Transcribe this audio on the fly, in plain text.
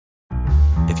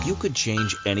you could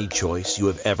change any choice you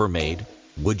have ever made,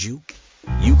 would you?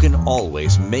 You can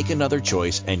always make another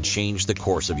choice and change the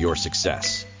course of your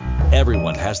success.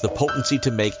 Everyone has the potency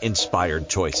to make inspired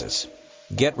choices.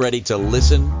 Get ready to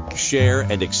listen, share,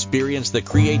 and experience the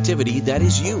creativity that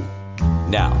is you.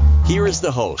 Now, here is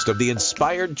the host of the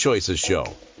Inspired Choices Show,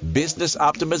 business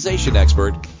optimization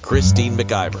expert, Christine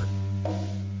McIver.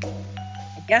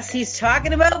 I guess he's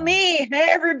talking about me. Hey,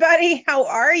 everybody, how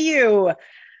are you?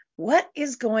 What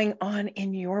is going on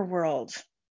in your world?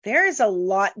 There is a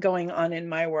lot going on in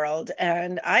my world,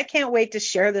 and I can't wait to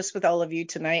share this with all of you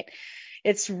tonight.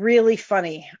 It's really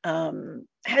funny.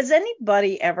 Has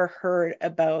anybody ever heard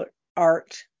about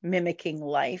art mimicking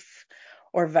life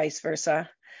or vice versa?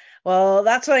 Well,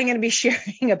 that's what I'm going to be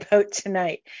sharing about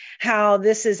tonight, how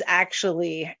this has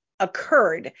actually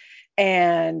occurred.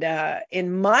 And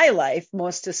in my life,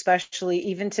 most especially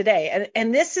even today.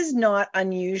 And this is not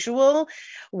unusual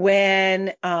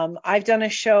when I've done a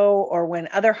show or when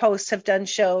other hosts have done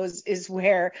shows, is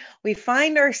where we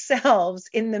find ourselves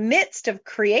in the midst of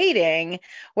creating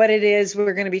what it is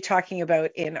we're going to be talking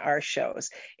about in our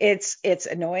shows. It's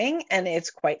annoying and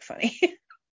it's quite funny.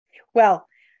 Well,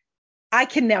 I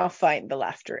can now find the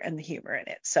laughter and the humor in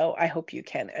it. So I hope you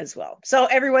can as well. So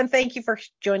everyone, thank you for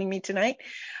joining me tonight.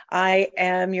 I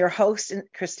am your host,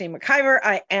 Christine McIver.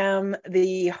 I am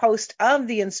the host of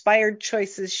the Inspired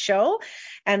Choices Show,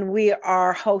 and we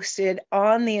are hosted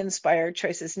on the Inspired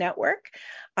Choices Network.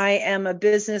 I am a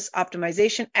business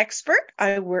optimization expert.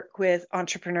 I work with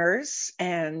entrepreneurs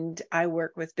and I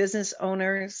work with business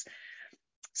owners,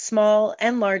 small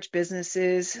and large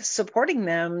businesses, supporting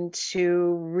them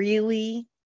to really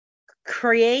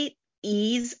create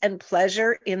ease and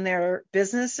pleasure in their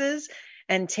businesses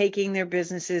and taking their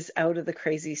businesses out of the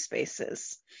crazy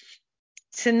spaces.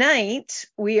 Tonight,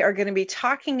 we are going to be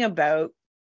talking about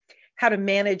how to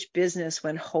manage business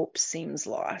when hope seems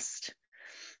lost.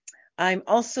 I'm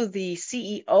also the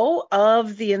CEO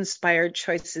of the Inspired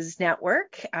Choices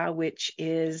Network, which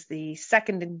is the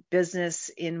second business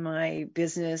in my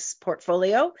business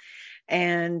portfolio.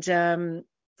 And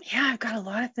I've got a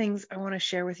lot of things I want to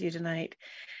share with you tonight.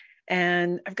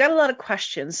 And I've got a lot of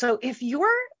questions. So if you're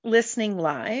listening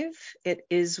live, it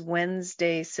is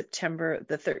Wednesday, September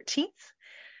the 13th,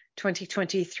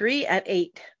 2023 at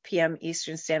 8 p.m.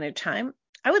 Eastern Standard Time.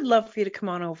 I would love for you to come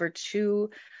on over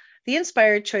to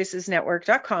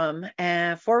theinspiredchoicesnetwork.com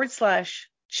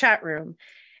 /chat room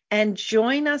and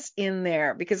join us in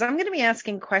there, because I'm going to be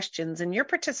asking questions, and your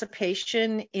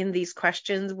participation in these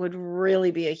questions would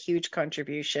really be a huge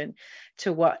contribution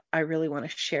to what I really want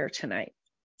to share tonight.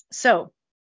 So,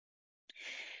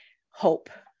 hope.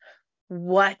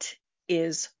 What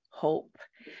is hope?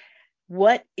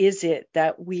 What is it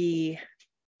that we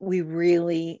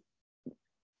really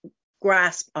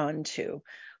grasp onto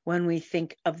when we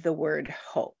think of the word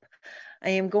hope?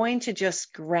 I am going to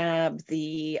just grab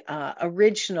the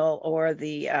original or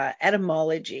the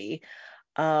etymology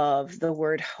of the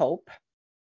word hope.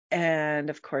 And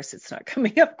of course, it's not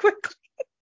coming up quickly.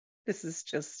 This is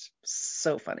just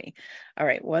so funny. All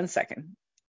right, 1 second,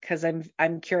 because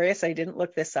I'm curious. I didn't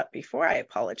look this up before. I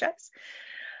apologize.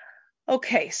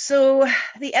 Okay, so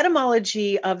the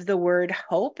etymology of the word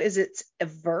hope is it's a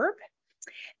verb.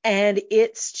 And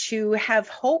it's to have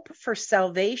hope for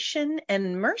salvation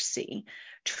and mercy,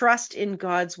 trust in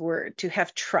God's word, to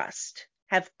have trust,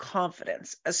 have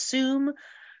confidence, assume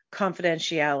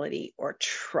confidentiality or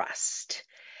trust.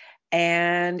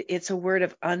 And it's a word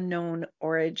of unknown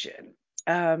origin.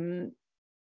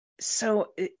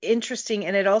 So interesting.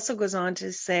 And it also goes on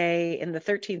to say in the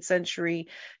 13th century,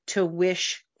 to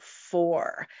wish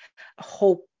for,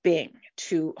 hoping,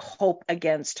 to hope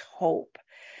against hope.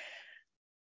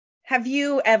 Have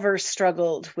you ever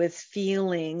struggled with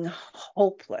feeling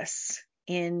hopeless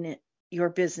in your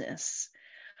business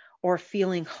or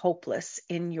feeling hopeless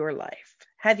in your life?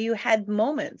 Have you had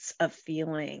moments of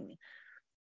feeling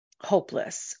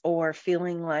hopeless or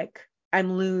feeling like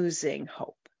I'm losing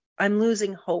hope? I'm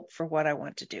losing hope for what I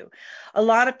want to do. A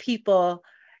lot of people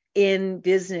in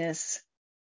business,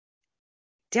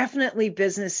 definitely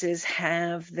businesses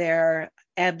have their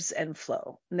ebbs and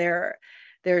flow.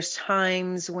 There's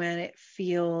times when it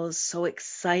feels so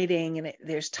exciting, and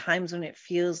there's times when it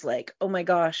feels like, oh my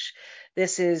gosh,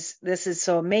 this is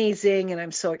so amazing, and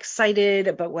I'm so excited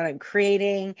about what I'm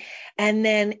creating. And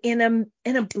then in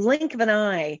a blink of an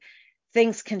eye,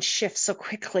 things can shift so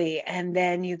quickly, and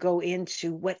then you go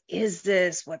into, what is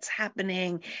this? What's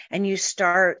happening? And you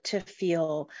start to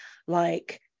feel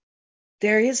like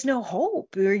there is no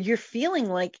hope, or you're feeling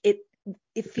like it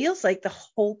feels like the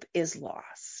hope is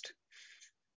lost.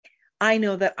 I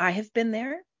know that I have been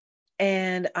there,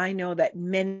 And I know that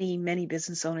many, many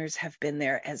business owners have been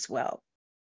there as well.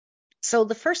 So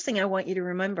the first thing I want you to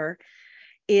remember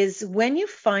is when you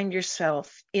find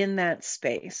yourself in that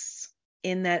space,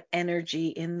 in that energy,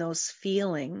 in those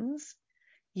feelings,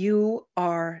 you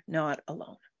are not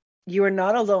alone. You are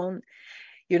not alone.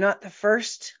 You're not the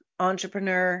first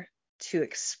entrepreneur to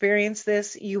experience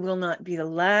this. You will not be the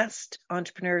last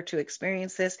entrepreneur to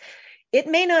experience this. It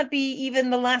may not be even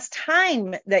the last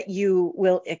time that you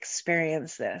will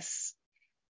experience this.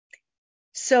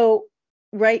 So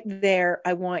right there,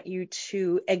 I want you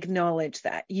to acknowledge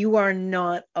that you are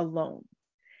not alone.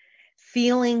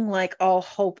 Feeling like all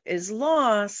hope is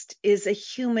lost is a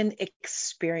human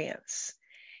experience.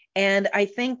 And I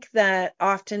think that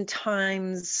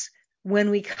oftentimes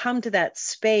when we come to that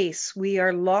space, we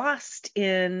are lost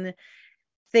in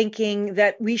thinking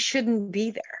that we shouldn't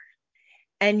be there.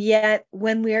 And yet,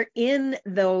 when we're in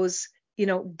those,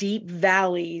 deep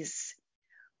valleys,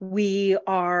 we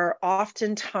are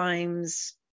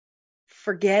oftentimes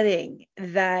forgetting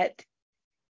that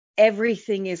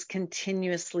everything is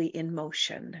continuously in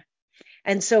motion.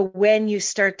 And so when you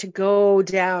start to go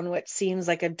down what seems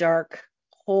like a dark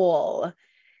hole,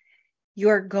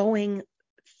 you're going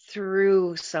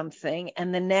through something,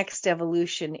 and the next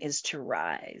evolution is to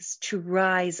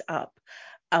rise up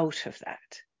out of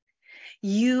that.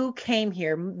 You came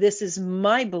here, this is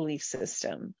my belief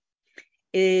system,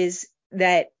 is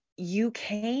that you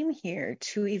came here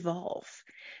to evolve,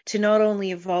 to not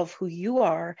only evolve who you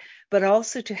are, but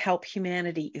also to help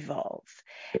humanity evolve.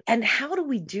 And how do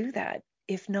we do that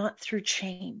if not through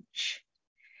change?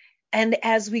 And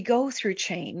as we go through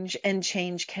change, and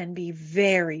change can be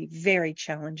very, very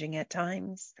challenging at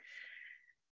times,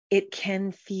 it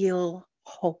can feel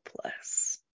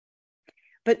hopeless.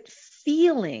 But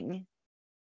feeling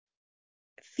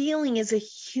is a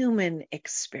human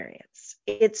experience.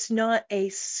 It's not a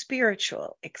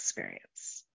spiritual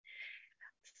experience.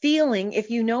 Feeling, if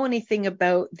you know anything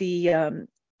about the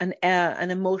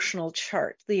an emotional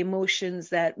chart, the emotions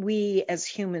that we as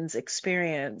humans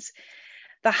experience,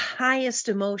 the highest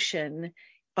emotion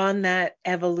on that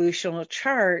evolutional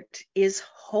chart is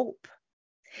hope.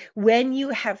 When you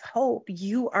have hope,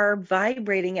 you are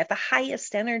vibrating at the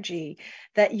highest energy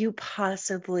that you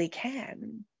possibly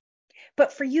can.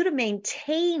 But for you to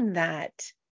maintain that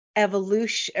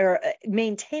evolution, or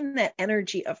maintain that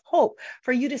energy of hope,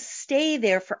 for you to stay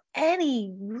there for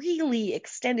any really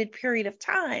extended period of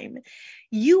time,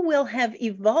 you will have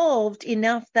evolved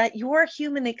enough that your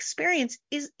human experience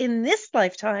is in this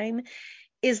lifetime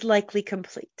is likely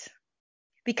complete.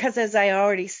 Because as I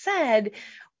already said,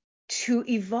 to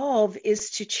evolve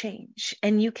is to change,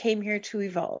 and you came here to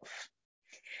evolve.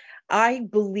 I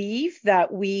believe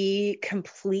that we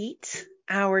complete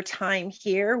our time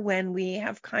here when we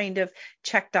have kind of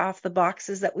checked off the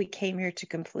boxes that we came here to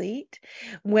complete,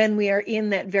 when we are in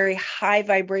that very high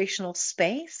vibrational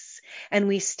space and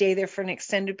we stay there for an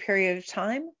extended period of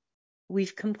time.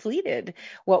 We've completed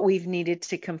what we've needed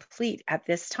to complete at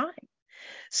this time.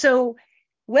 So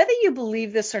whether you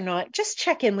believe this or not, just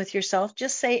check in with yourself.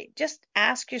 Just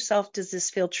ask yourself, does this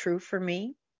feel true for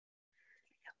me?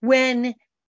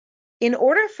 In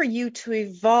order for you to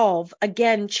evolve,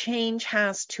 again, change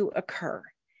has to occur.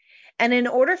 And in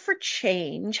order for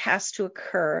change has to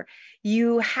occur,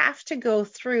 you have to go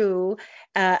through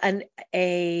an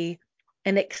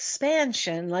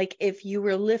expansion. Like if you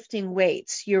were lifting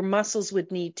weights, your muscles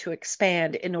would need to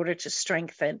expand in order to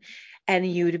strengthen and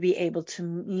you to be able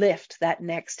to lift that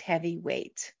next heavy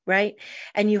weight, right?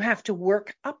 And you have to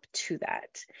work up to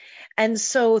that. And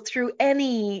so through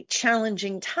any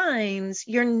challenging times,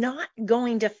 you're not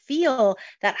going to feel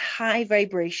that high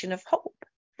vibration of hope.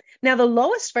 Now, the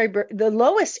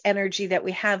lowest energy that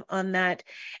we have on that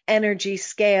energy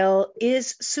scale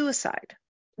is suicide.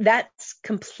 That's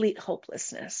complete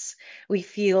hopelessness. We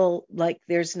feel like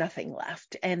there's nothing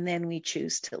left, and then we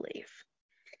choose to leave.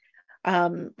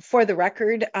 For the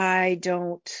record, I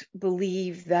don't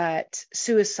believe that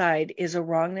suicide is a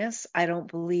wrongness. I don't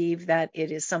believe that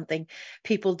it is something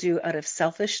people do out of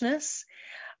selfishness.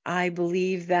 I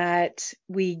believe that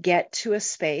we get to a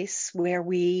space where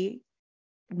we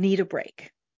need a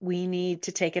break. We need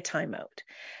to take a timeout.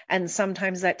 And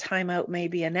sometimes that timeout may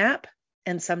be a nap.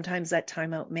 And sometimes that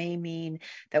timeout may mean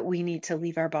that we need to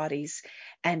leave our bodies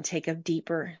and take a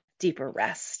deeper, deeper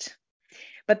rest.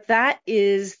 But that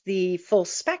is the full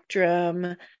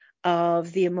spectrum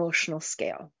of the emotional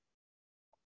scale.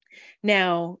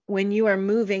 Now, when you are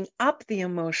moving up the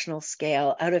emotional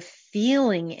scale out of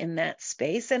feeling in that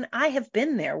space, and I have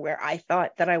been there where I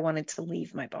thought that I wanted to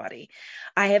leave my body.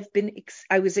 I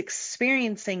was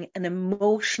experiencing an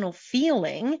emotional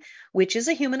feeling, which is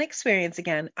a human experience.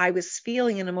 Again, I was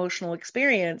feeling an emotional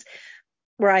experience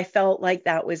where I felt like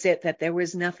that was it, that there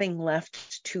was nothing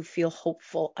left to feel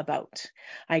hopeful about.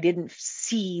 I didn't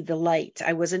see the light.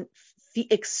 I wasn't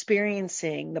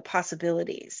experiencing the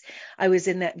possibilities. I was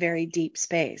in that very deep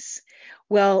space.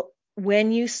 Well,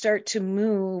 when you start to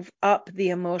move up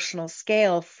the emotional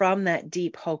scale from that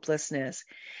deep hopelessness,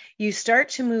 you start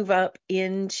to move up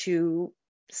into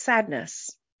sadness.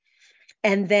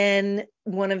 And then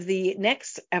one of the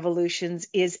next evolutions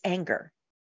is anger.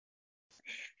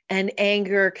 And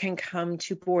anger can come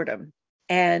to boredom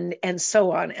and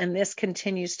so on. And this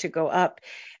continues to go up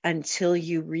until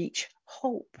you reach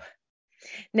hope.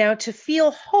 Now, to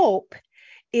feel hope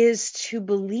is to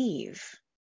believe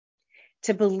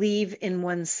in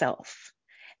oneself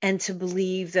and to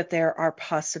believe that there are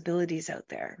possibilities out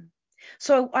there.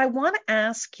 So I want to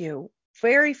ask you,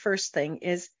 very first thing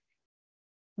is,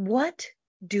 what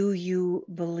do you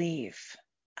believe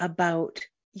about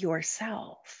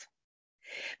yourself?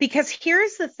 Because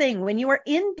here's the thing, when you are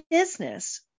in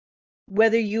business,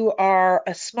 whether you are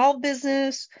a small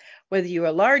business, whether you're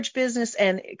a large business,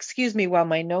 and excuse me while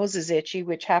my nose is itchy,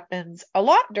 which happens a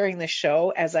lot during the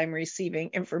show as I'm receiving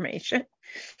information,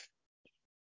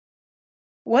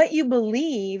 what you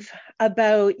believe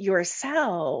about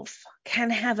yourself can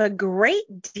have a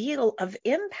great deal of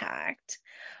impact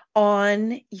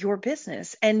on your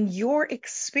business and your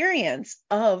experience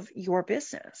of your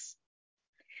business.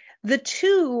 The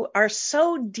two are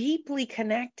so deeply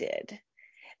connected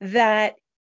that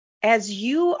as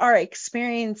you are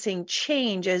experiencing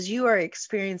change, as you are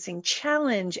experiencing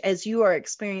challenge, as you are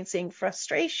experiencing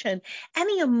frustration,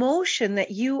 any emotion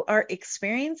that you are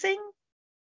experiencing,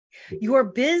 your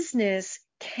business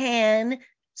can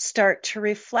start to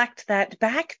reflect that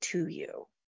back to you.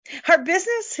 Our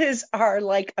businesses are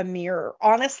like a mirror.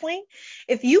 Honestly,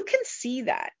 if you can see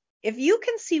that, if you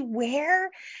can see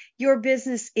where your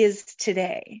business is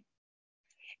today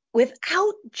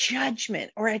without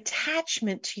judgment or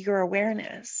attachment to your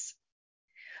awareness,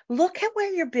 look at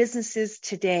where your business is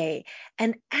today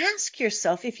and ask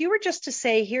yourself, if you were just to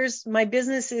say, here's my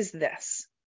business is this,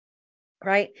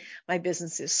 right? My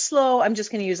business is slow. I'm just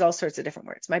going to use all sorts of different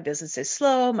words. My business is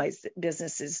slow. My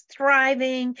business is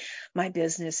thriving. My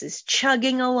business is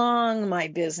chugging along. My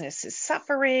business is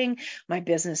suffering. My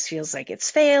business feels like it's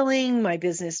failing. My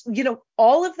business,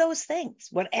 all of those things,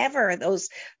 whatever those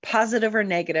positive or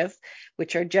negative,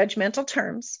 which are judgmental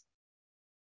terms.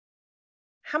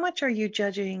 How much are you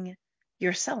judging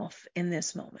yourself in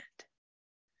this moment?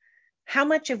 How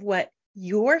much of what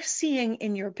you're seeing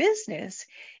in your business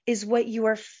is what you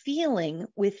are feeling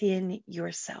within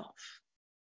yourself?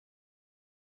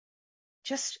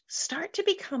 Just start to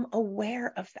become aware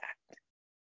of that.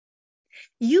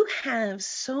 You have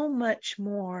so much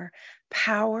more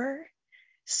power,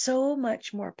 so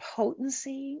much more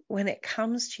potency when it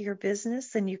comes to your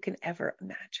business than you can ever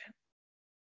imagine.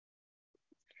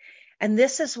 And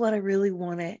this is what I really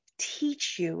want to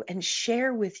teach you and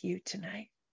share with you tonight.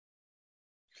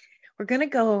 We're going to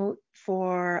go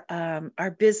for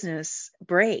our business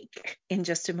break in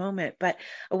just a moment, but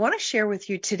I want to share with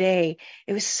you today,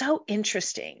 it was so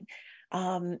interesting.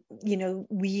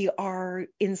 We are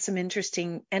in some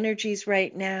interesting energies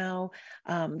right now.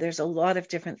 There's a lot of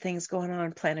different things going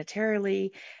on planetarily.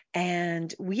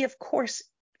 And we, of course,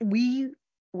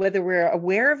 whether we're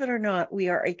aware of it or not, we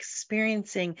are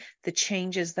experiencing the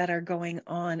changes that are going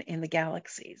on in the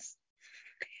galaxies.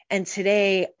 And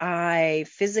today my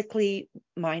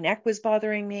neck was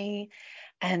bothering me.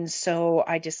 And so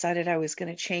I decided I was going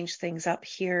to change things up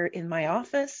here in my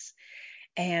office.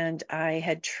 And I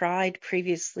had tried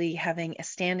previously having a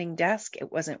standing desk.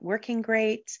 It wasn't working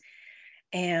great.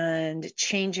 And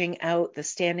changing out the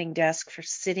standing desk for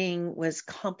sitting was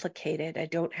complicated. I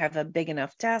don't have a big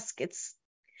enough desk.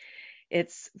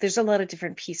 There's a lot of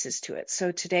different pieces to it.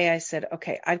 So today I said,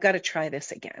 okay, I've got to try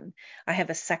this again. I have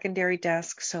a secondary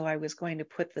desk, so I was going to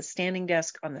put the standing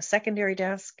desk on the secondary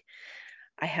desk.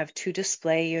 I have 2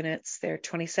 display units. They're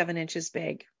 27 inches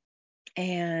big.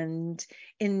 And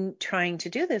in trying to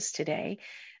do this today,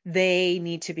 they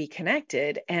need to be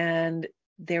connected. And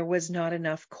there was not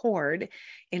enough cord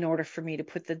in order for me to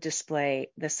put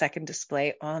the second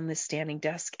display on the standing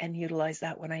desk and utilize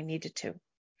that when I needed to.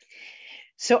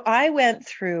 So I went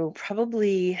through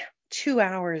probably 2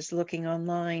 hours looking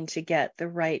online to get the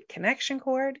right connection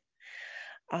cord.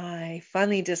 I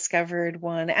finally discovered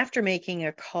one after making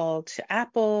a call to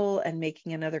Apple and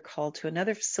making another call to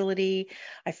another facility.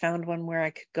 I found one where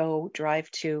I could go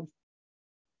drive to,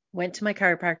 went to my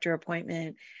chiropractor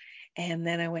appointment, and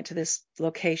then I went to this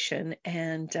location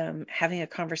and having a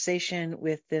conversation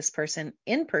with this person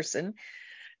in person,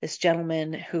 this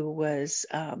gentleman who was,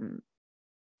 I'm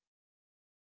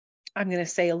going to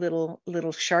say a little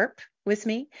sharp with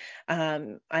me.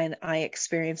 And I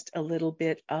experienced a little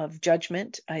bit of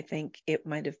judgment. I think it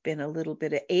might have been a little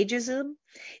bit of ageism.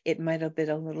 It might have been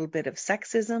a little bit of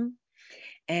sexism.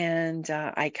 And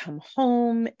I come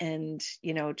home and,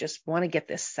 just want to get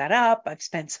this set up. I've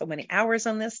spent so many hours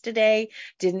on this today.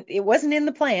 It wasn't in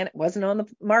the plan. It wasn't on the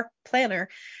mark planner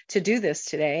to do this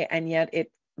today. And yet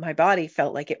my body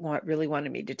felt like it really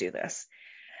wanted me to do this.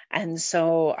 And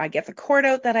so I get the cord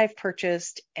out that I've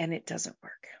purchased and it doesn't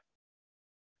work.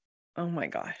 Oh my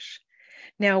gosh.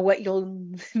 Now, what you'll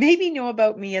maybe know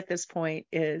about me at this point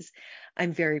is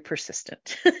I'm very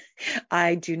persistent.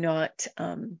 I do not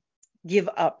give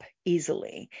up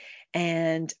easily.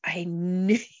 And I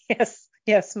knew,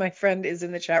 yes, my friend is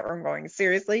in the chat room going,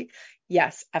 seriously?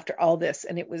 Yes, after all this.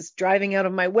 And it was driving out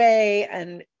of my way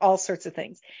and all sorts of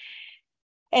things.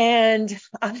 And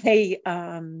I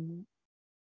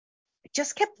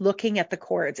just kept looking at the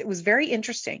cords. It was very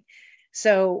interesting.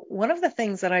 So one of the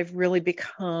things that I've really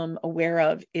become aware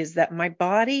of is that my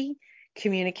body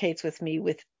communicates with me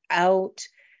without,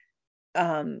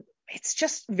 it's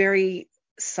just very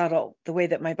subtle the way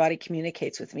that my body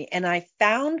communicates with me. And I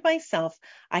found myself,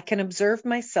 I can observe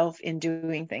myself in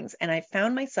doing things. And I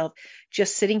found myself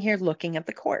just sitting here looking at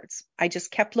the cords. I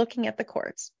just kept looking at the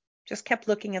cords, just kept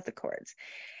looking at the cords.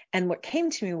 And what came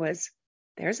to me was,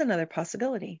 there's another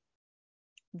possibility.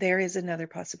 There is another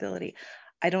possibility.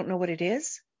 I don't know what it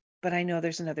is, but I know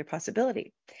there's another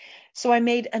possibility. So I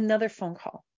made another phone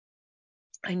call.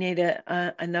 I made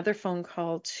another phone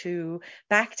call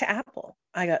back to Apple.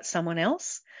 I got someone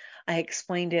else. I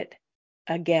explained it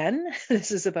again.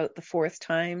 This is about the fourth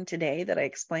time today that I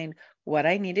explained what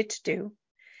I needed to do.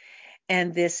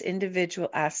 And this individual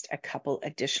asked a couple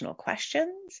additional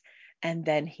questions. And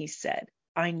then he said,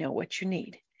 I know what you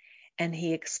need. And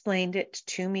he explained it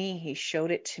to me. He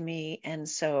showed it to me. And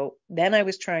so then I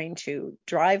was trying to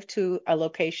drive to a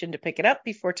location to pick it up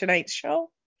before tonight's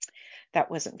show. That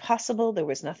wasn't possible. There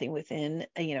was nothing within,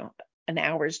 an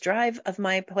hour's drive of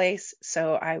my place.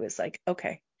 So I was like,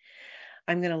 okay,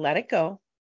 I'm going to let it go.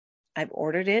 I've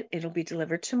ordered it. It'll be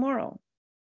delivered tomorrow.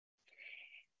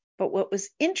 But what was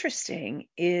interesting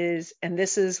is, and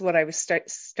this is what I was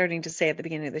starting to say at the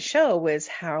beginning of the show, was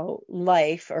how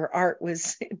life or art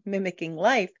was mimicking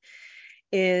life,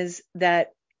 is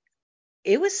that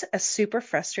it was a super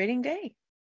frustrating day.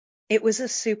 It was a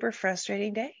super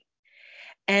frustrating day.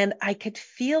 And I could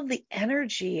feel the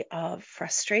energy of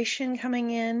frustration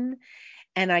coming in,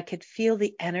 and I could feel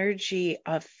the energy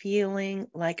of feeling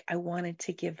like I wanted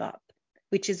to give up,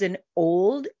 which is an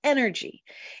old energy.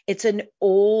 It's an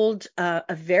old,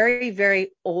 a very,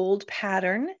 very old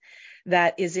pattern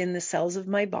that is in the cells of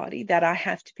my body that I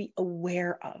have to be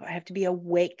aware of. I have to be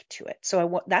awake to it.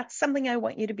 So that's something I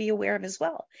want you to be aware of as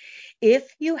well.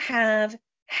 If you have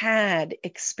had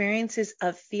experiences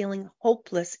of feeling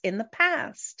hopeless in the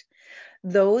past,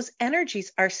 those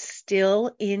energies are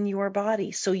still in your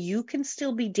body. So you can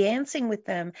still be dancing with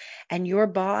them, and your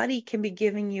body can be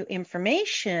giving you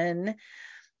information,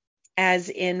 as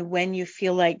in, when you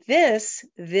feel like this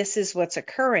is what's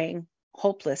occurring,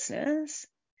 hopelessness.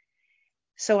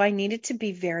 So I needed to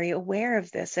be very aware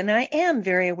of this. And I am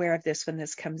very aware of this when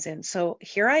this comes in. So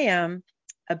here I am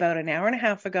about an hour and a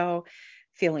half ago,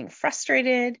 feeling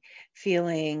frustrated,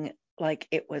 feeling like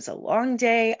it was a long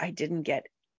day. I didn't get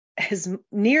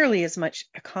nearly as much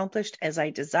accomplished as I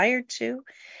desired to.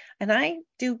 And I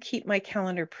do keep my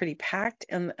calendar pretty packed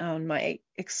on my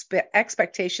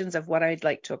expectations of what I'd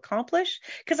like to accomplish,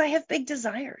 because I have big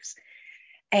desires.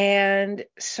 And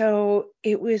so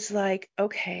it was like,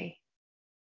 okay,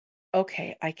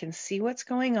 I can see what's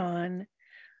going on.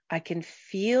 I can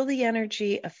feel the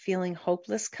energy of feeling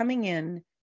hopeless coming in.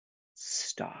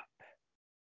 Stop.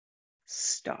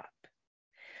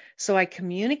 So I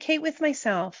communicate with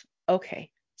myself. Okay,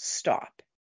 stop.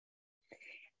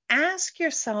 Ask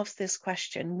yourself this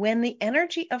question. When the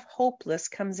energy of hopeless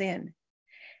comes in,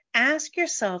 ask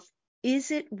yourself,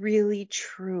 is it really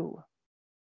true?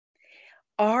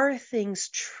 Are things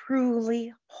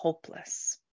truly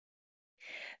hopeless?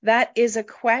 That is a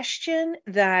question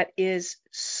that is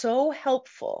so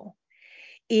helpful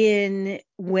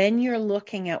when you're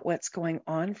looking at what's going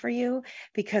on for you,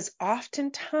 because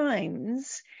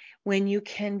oftentimes when you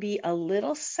can be a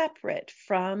little separate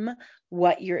from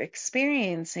what you're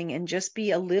experiencing and just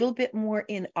be a little bit more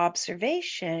in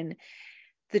observation,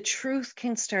 the truth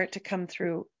can start to come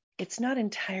through. It's not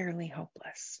entirely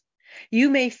hopeless. You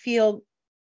may feel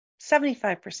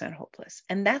 75% hopeless,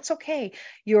 and that's okay.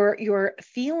 Your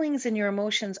feelings and your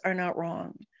emotions are not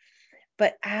wrong.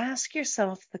 But ask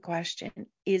yourself the question,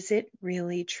 is it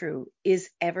really true? Is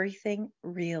everything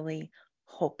really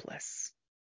hopeless?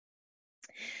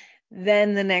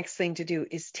 Then the next thing to do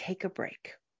is take a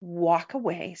break, walk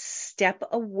away, step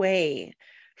away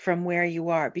from where you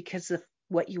are, because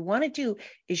what you want to do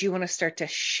is you want to start to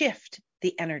shift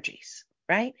the energies,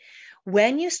 right?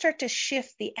 When you start to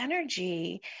shift the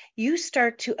energy, you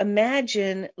start to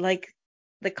imagine like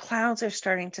the clouds are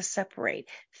starting to separate.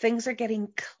 Things are getting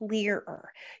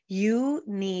clearer. You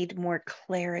need more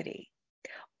clarity.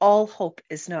 All hope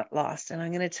is not lost. And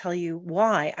I'm going to tell you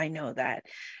why I know that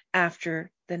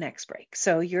after the next break.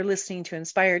 So you're listening to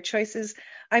Inspired Choices.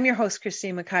 I'm your host,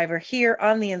 Christine McIver, here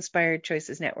on the Inspired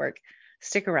Choices Network.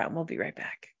 Stick around. We'll be right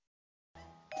back.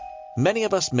 Many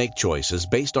of us make choices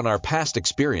based on our past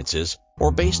experiences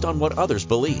or based on what others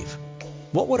believe.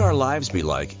 What would our lives be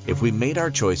like if we made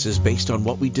our choices based on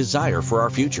what we desire for our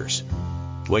futures?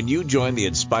 When you join the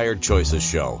Inspired Choices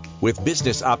show with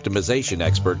business optimization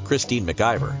expert Christine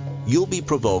McIver, you'll be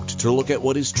provoked to look at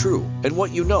what is true and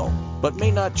what you know, but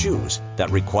may not choose,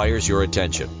 that requires your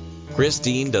attention.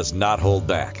 Christine does not hold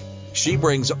back. She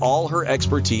brings all her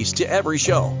expertise to every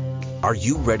show. Are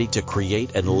you ready to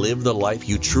create and live the life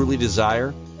you truly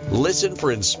desire? Listen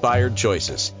for Inspired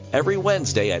Choices every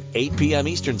Wednesday at 8 p.m.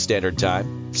 Eastern Standard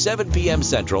Time, 7 p.m.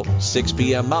 Central, 6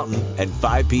 p.m. Mountain, and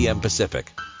 5 p.m.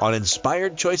 Pacific on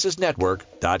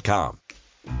InspiredChoicesNetwork.com.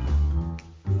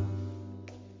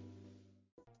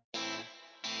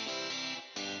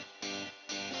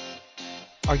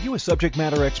 Are you a subject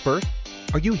matter expert?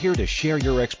 Are you here to share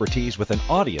your expertise with an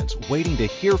audience waiting to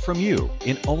hear from you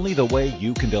in only the way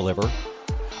you can deliver?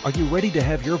 Are you ready to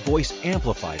have your voice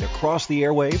amplified across the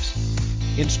airwaves?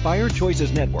 Inspired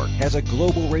Choices Network has a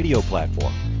global radio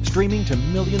platform streaming to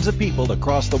millions of people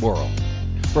across the world.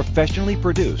 Professionally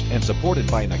produced and supported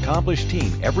by an accomplished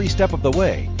team every step of the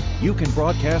way, you can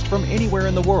broadcast from anywhere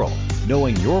in the world,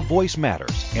 knowing your voice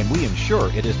matters, and we ensure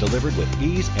it is delivered with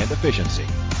ease and efficiency.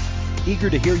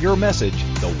 Eager to hear your message,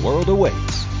 the world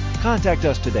awaits. Contact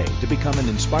us today to become an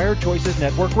Inspired Choices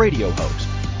Network radio host.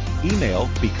 Email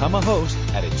become a host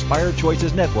at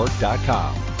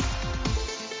inspiredchoicesnetwork.com.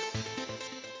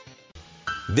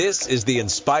 This is the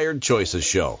Inspired Choices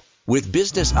Show with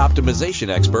business optimization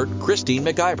expert Christine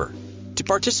McIver. To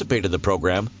participate in the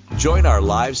program, join our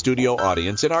live studio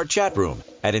audience in our chat room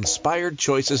at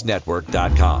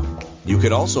inspiredchoicesnetwork.com. You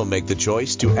can also make the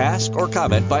choice to ask or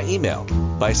comment by email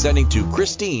by sending to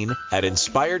Christine at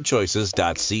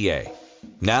inspiredchoices.ca.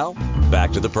 Now,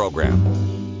 back to the program.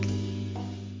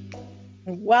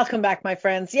 Welcome back, my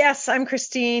friends. Yes, I'm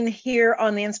Christine here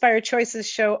on the Inspired Choices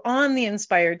show on the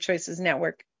Inspired Choices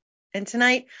Network. And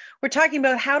tonight we're talking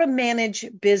about how to manage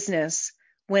business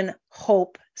when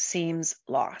hope seems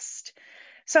lost.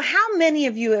 So how many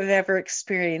of you have ever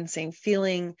experiencing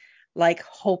feeling like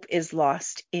hope is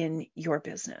lost in your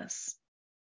business?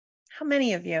 How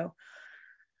many of you?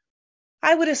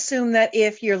 I would assume that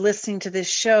if you're listening to this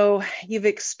show, you've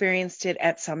experienced it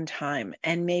at some time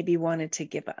and maybe wanted to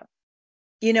give up.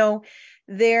 You know,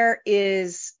 there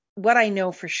is, what I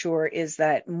know for sure is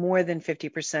that more than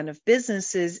 50% of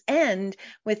businesses end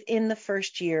within the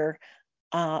first year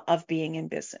of being in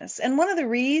business. And one of the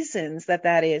reasons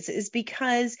that is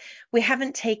because we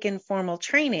haven't taken formal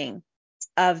training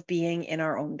of being in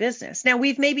our own business. Now,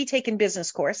 we've maybe taken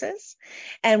business courses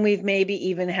and we've maybe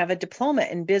even have a diploma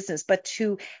in business, but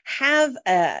to have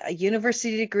a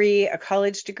university degree, a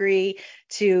college degree,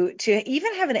 to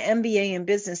even have an MBA in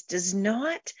business does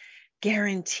not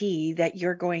guarantee that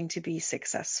you're going to be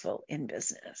successful in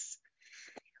business.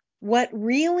 What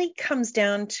really comes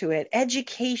down to it,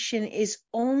 education is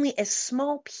only a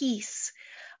small piece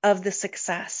of the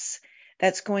success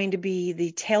that's going to be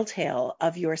the telltale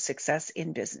of your success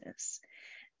in business.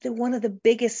 One of the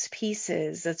biggest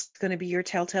pieces that's going to be your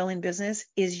telltale in business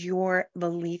is your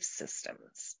belief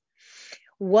systems.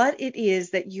 What it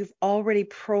is that you've already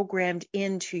programmed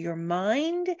into your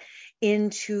mind,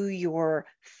 into your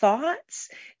thoughts,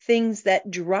 things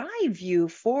that drive you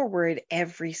forward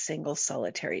every single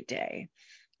solitary day.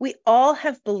 We all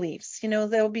have beliefs. You know,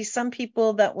 there'll be some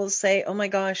people that will say, oh my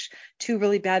gosh, 2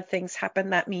 really bad things happen.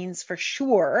 That means for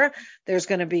sure there's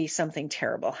going to be something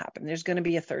terrible happen. There's going to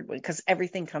be a third one because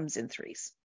everything comes in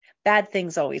threes. Bad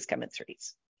things always come in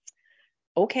threes.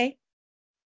 Okay.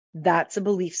 That's a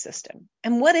belief system.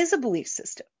 And what is a belief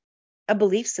system? A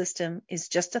belief system is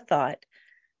just a thought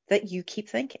that you keep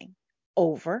thinking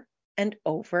over and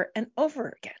over and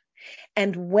over again.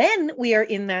 And when we are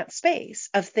in that space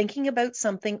of thinking about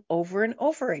something over and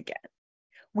over again,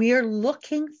 we are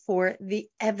looking for the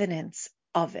evidence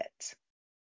of it.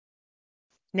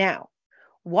 Now,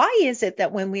 why is it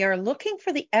that when we are looking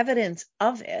for the evidence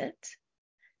of it,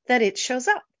 that it shows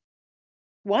up?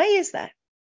 Why is that?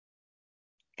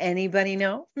 Anybody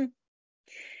know?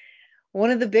 One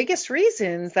of the biggest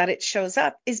reasons that it shows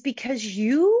up is because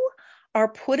you are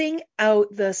putting out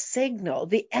the signal,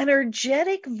 the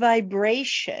energetic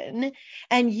vibration,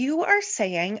 and you are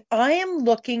saying, I am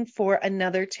looking for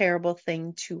another terrible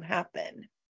thing to happen.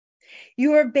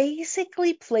 You are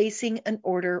basically placing an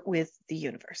order with the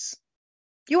universe.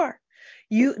 You are.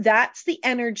 That's the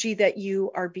energy that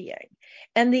you are being.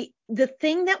 And the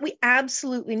thing that we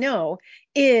absolutely know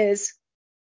is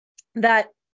that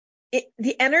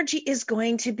the energy is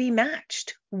going to be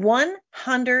matched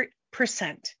 100%.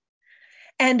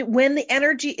 And when the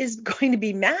energy is going to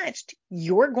be matched,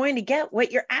 you're going to get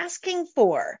what you're asking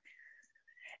for.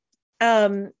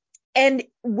 And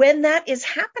when that is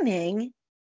happening,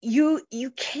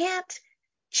 you can't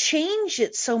change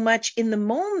it so much in the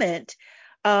moment.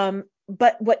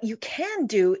 But what you can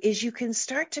do is you can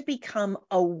start to become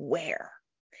aware.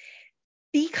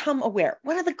 Become aware.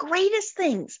 One of the greatest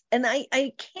things, and I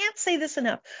can't say this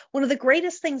enough, one of the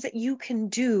greatest things that you can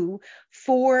do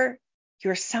for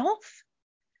yourself,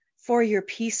 for your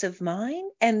peace of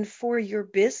mind, and for your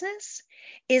business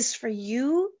is for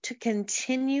you to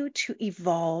continue to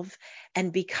evolve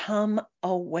and become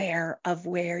aware of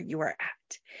where you are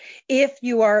at. If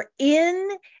you are in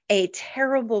a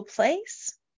terrible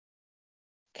place,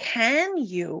 can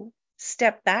you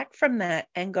step back from that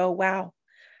and go, wow,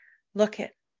 look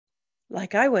at,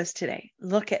 like I was today,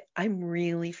 look at, I'm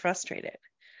really frustrated.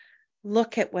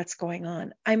 Look at what's going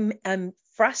on. I'm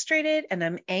frustrated and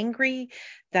I'm angry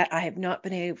that I have not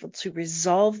been able to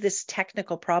resolve this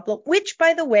technical problem, which,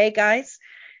 by the way, guys,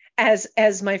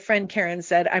 as my friend Karen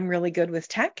said, I'm really good with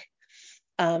tech.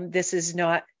 This is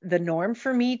not the norm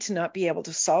for me to not be able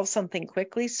to solve something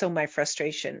quickly. So my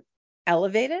frustration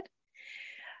elevated.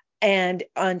 And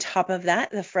on top of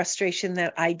that, the frustration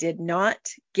that I did not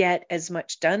get as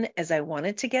much done as I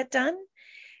wanted to get done.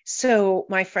 So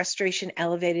my frustration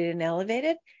elevated and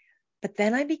elevated. But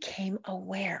then I became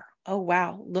aware. Oh,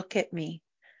 wow, look at me.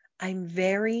 I'm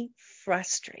very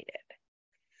frustrated.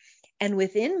 And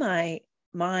within my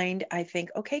mind, I think,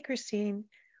 okay, Christine,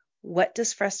 what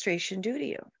does frustration do to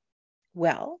you?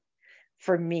 Well,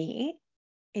 for me,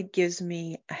 it gives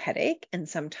me a headache and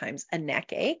sometimes a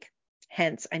neck ache.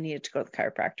 Hence, I needed to go to the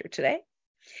chiropractor today.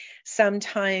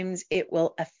 Sometimes it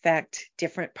will affect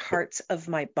different parts of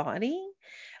my body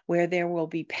where there will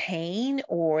be pain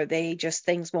or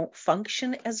things won't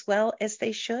function as well as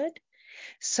they should.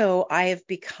 So I have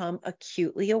become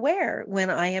acutely aware when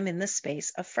I am in the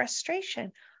space of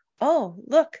frustration. Oh,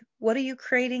 look, what are you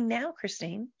creating now,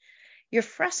 Christine? You're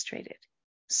frustrated.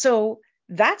 So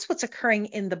that's what's occurring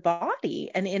in the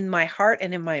body and in my heart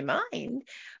and in my mind.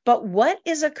 But what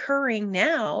is occurring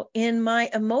now in my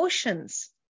emotions?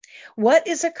 What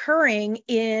is occurring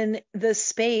in the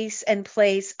space and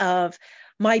place of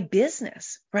my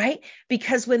business, right?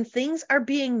 Because when things are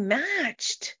being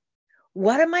matched,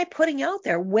 what am I putting out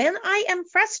there? When I am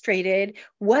frustrated,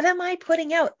 what am I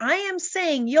putting out? I am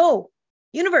saying, yo,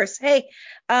 universe, hey,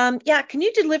 can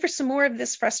you deliver some more of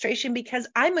this frustration? Because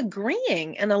I'm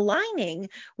agreeing and aligning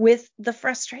with the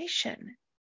frustration.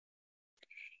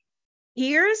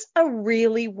 Here's a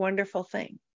really wonderful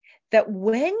thing, that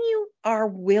when you are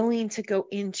willing to go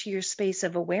into your space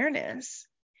of awareness,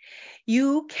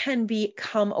 you can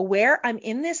become aware, I'm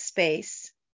in this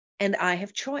space and I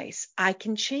have choice. I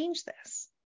can change this.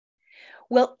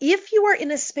 Well, if you are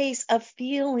in a space of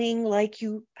feeling like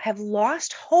you have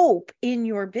lost hope in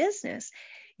your business,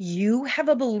 you have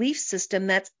a belief system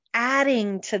that's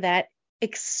adding to that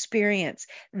experience,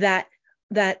 that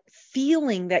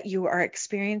feeling that you are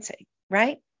experiencing,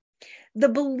 right? The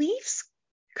beliefs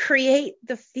create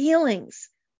the feelings.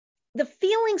 The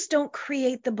feelings don't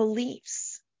create the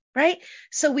beliefs, right?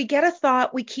 So we get a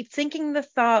thought, we keep thinking the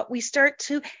thought, we start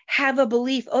to have a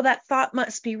belief, oh, that thought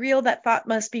must be real, that thought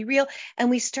must be real. And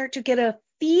we start to get a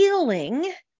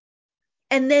feeling,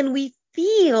 and then we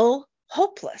feel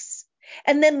hopeless.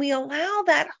 And then we allow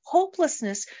that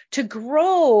hopelessness to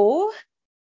grow,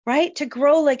 right? To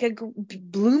grow like a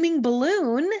blooming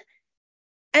balloon.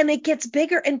 And it gets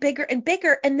bigger and bigger and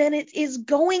bigger. And then it is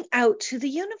going out to the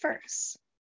universe.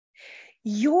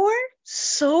 You're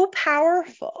so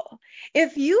powerful.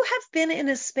 If you have been in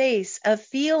a space of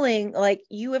feeling like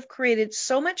you have created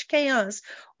so much chaos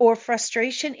or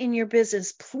frustration in your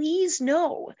business, please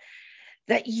know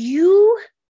that you,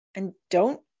 and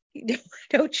don't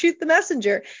shoot the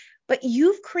messenger, but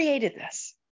you've created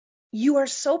this. You are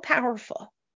so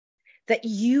powerful that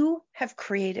you have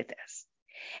created this.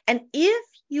 And if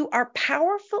you are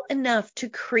powerful enough to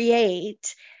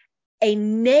create a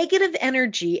negative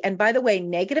energy, and by the way,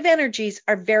 negative energies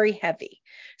are very heavy.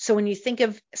 So when you think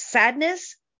of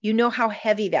sadness, you know how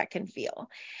heavy that can feel.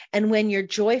 And when you're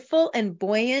joyful and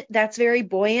buoyant, that's very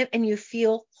buoyant and you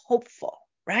feel hopeful,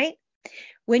 right?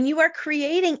 When you are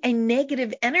creating a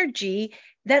negative energy,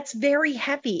 that's very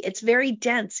heavy. It's very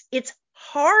dense. It's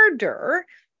harder.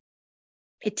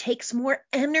 It takes more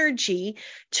energy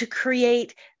to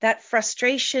create that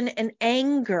frustration and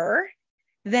anger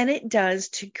than it does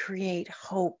to create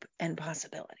hope and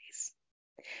possibilities.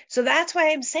 So that's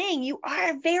why I'm saying you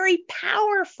are a very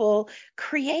powerful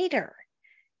creator.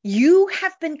 You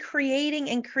have been creating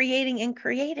and creating and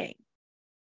creating.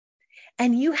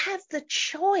 And you have the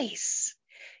choice.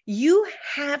 You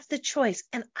have the choice.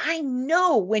 And I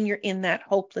know when you're in that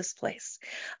hopeless place.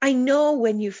 I know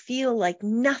when you feel like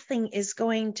nothing is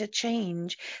going to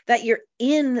change, that you're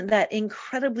in that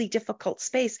incredibly difficult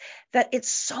space, that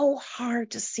it's so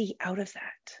hard to see out of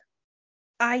that.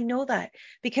 I know that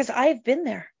because I've been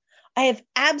there. I have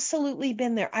absolutely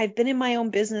been there. I've been in my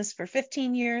own business for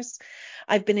 15 years.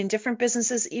 I've been in different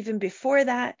businesses even before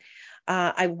that.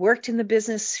 I worked in the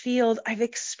business field. I've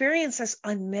experienced this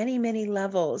on many, many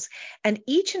levels. And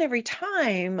each and every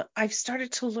time I've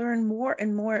started to learn more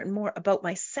and more and more about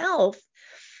myself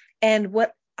and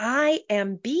what I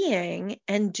am being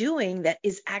and doing that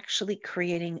is actually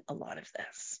creating a lot of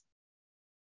this.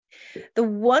 The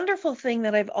wonderful thing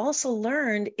that I've also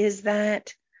learned is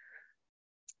that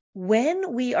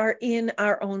when we are in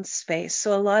our own space,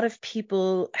 so a lot of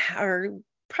people are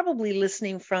probably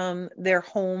listening from their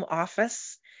home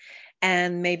office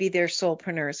and maybe they're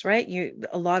solopreneurs, right?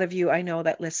 A lot of you I know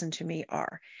that listen to me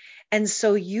are. And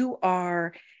so you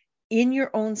are in your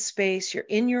own space, you're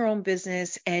in your own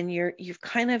business, and you've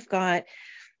kind of got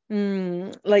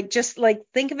just like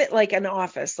think of it like an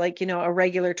office, like, a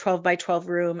regular 12 by 12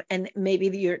 room. And maybe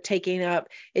it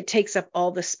takes up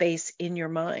all the space in your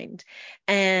mind.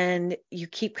 And you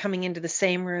keep coming into the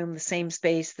same room, the same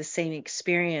space, the same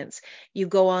experience. You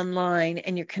go online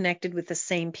and you're connected with the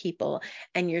same people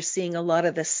and you're seeing a lot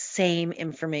of the same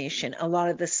information, a lot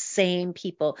of the same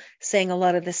people saying a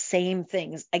lot of the same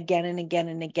things again and again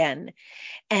and again.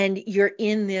 And you're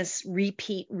in this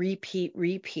repeat,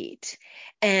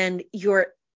 and you're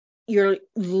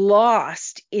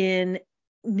lost in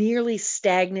nearly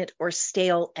stagnant or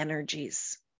stale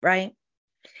energies, right?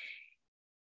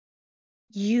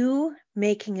 You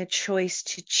making a choice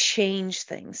to change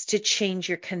things, to change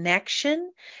your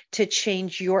connection, to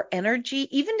change your energy,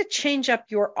 even to change up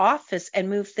your office and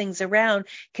move things around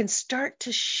can start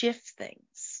to shift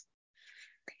things.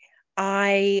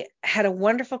 I had a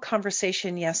wonderful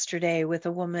conversation yesterday with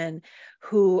a woman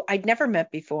who I'd never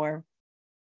met before,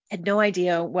 had no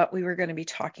idea what we were going to be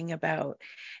talking about.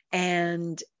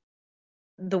 And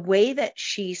the way that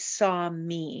she saw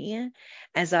me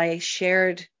as I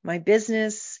shared my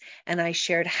business and I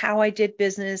shared how I did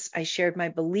business, I shared my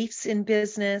beliefs in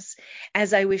business.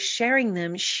 As I was sharing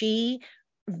them, she,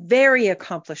 very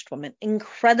accomplished woman,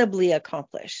 incredibly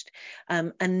accomplished,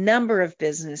 a number of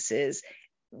businesses,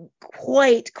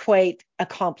 quite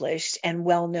accomplished and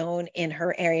well known in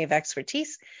her area of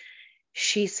expertise.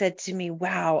 She said to me,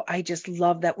 wow, I just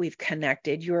love that we've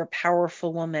connected. You're a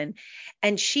powerful woman.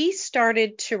 And she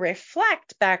started to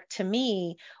reflect back to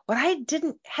me what I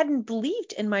hadn't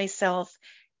believed in myself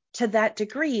to that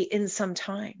degree in some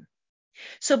time.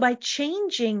 So by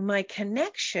changing my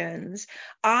connections,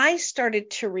 I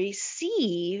started to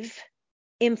receive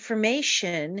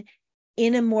information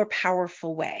in a more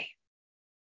powerful way.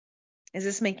 Is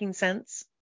this making sense?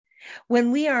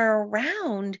 When we are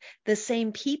around the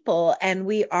same people and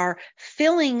we are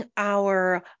filling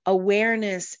our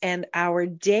awareness and our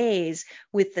days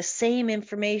with the same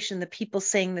information, the people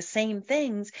saying the same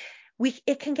things,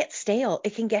 it can get stale,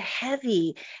 it can get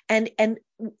heavy. And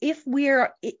if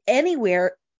we're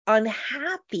anywhere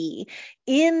unhappy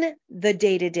in the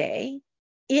day-to-day,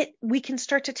 we can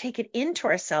start to take it into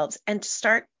ourselves and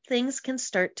things can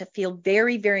start to feel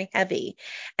very, very heavy.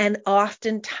 And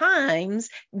oftentimes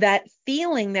that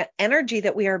feeling, that energy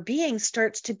that we are being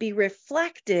starts to be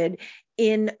reflected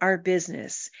in our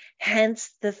business.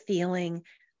 Hence the feeling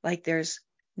like there's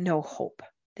no hope.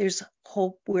 There's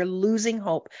hope. We're losing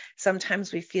hope.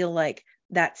 Sometimes we feel like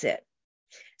that's it.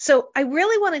 So I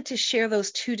really wanted to share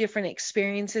those two different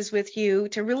experiences with you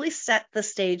to really set the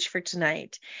stage for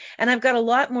tonight. And I've got a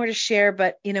lot more to share,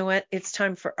 but you know what? It's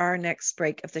time for our next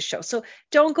break of the show. So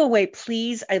don't go away,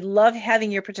 please. I love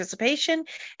having your participation,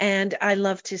 and I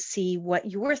love to see what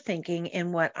you're thinking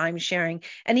and what I'm sharing,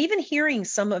 and even hearing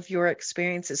some of your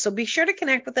experiences. So be sure to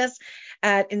connect with us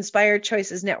at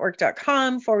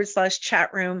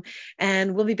inspiredchoicesnetwork.com/chat room.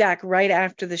 And we'll be back right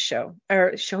after the show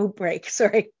break.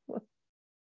 Sorry.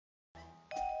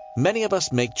 Many of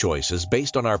us make choices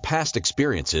based on our past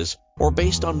experiences or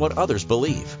based on what others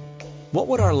believe. What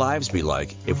would our lives be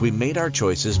like if we made our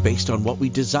choices based on what we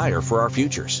desire for our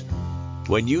futures?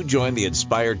 When you join the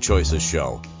Inspired Choices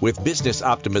Show with business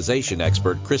optimization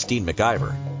expert Christine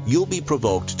McIver, you'll be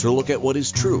provoked to look at what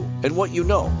is true and what you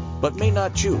know, but may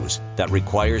not choose, that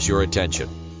requires your attention.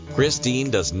 Christine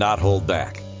does not hold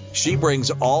back. She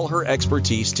brings all her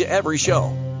expertise to every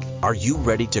show. Are you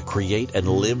ready to create and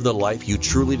live the life you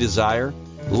truly desire?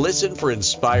 Listen for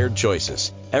Inspired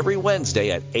Choices every Wednesday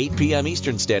at 8 p.m.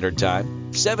 Eastern Standard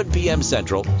Time, 7 p.m.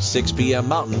 Central, 6 p.m.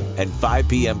 Mountain, and 5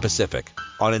 p.m. Pacific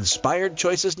on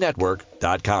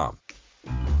InspiredChoicesNetwork.com.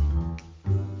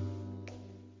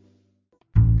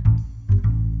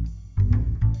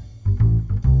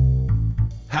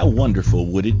 How wonderful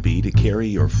would it be to carry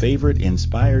your favorite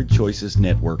Inspired Choices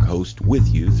Network host with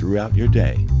you throughout your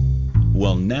day?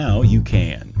 Well, now you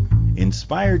can.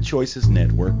 Inspired Choices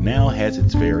Network now has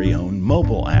its very own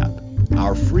mobile app.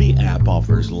 Our free app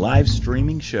offers live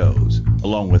streaming shows,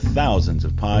 along with thousands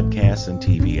of podcasts and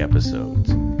TV episodes.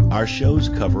 Our shows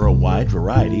cover a wide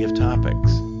variety of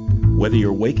topics. Whether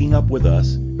you're waking up with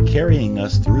us, carrying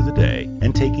us through the day,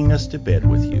 and taking us to bed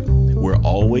with you, we're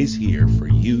always here for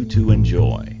you to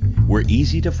enjoy. We're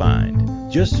easy to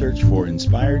find. Just search for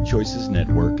Inspired Choices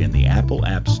Network in the Apple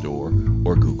App Store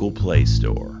or Google Play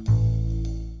Store.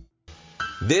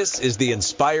 This is the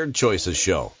Inspired Choices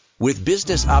Show with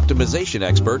business optimization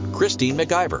expert Christine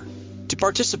McIver. To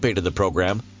participate in the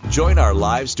program, join our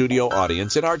live studio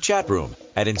audience in our chat room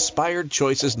at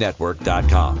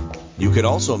InspiredChoicesNetwork.com. You can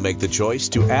also make the choice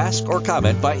to ask or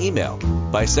comment by email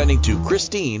by sending to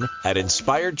Christine at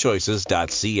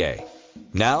InspiredChoices.ca.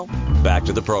 Now, back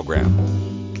to the program.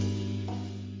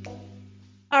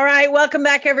 All right, welcome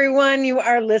back, everyone. You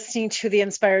are listening to the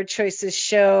Inspired Choices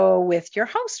Show with your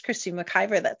host, Christine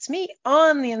McIver. That's me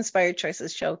on the Inspired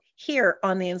Choices Show here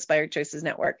on the Inspired Choices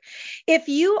Network. If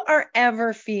you are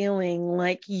ever feeling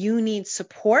like you need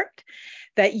support,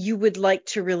 that you would like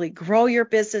to really grow your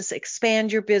business,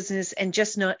 expand your business, and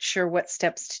just not sure what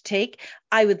steps to take,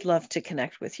 I would love to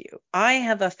connect with you. I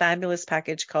have a fabulous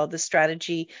package called the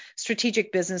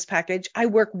Strategic Business Package. I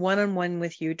work one-on-one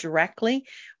with you directly,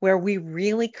 where we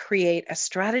really create a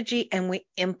strategy and we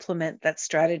implement that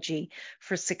strategy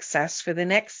for success for the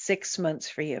next 6 months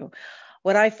for you.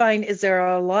 What I find is there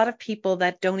are a lot of people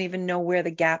that don't even know where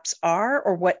the gaps are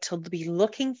or what to be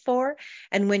looking for.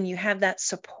 And when you have that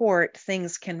support,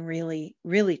 things can really,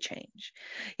 really change.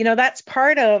 You know, that's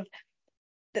part of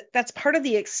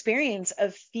the experience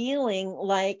of feeling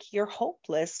like you're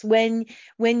hopeless when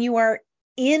you are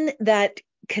in that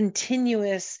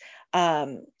continuous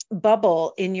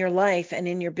bubble in your life and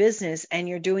in your business, and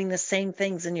you're doing the same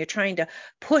things and you're trying to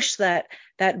push that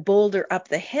boulder up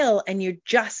the hill and you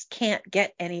just can't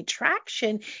get any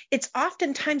traction. It's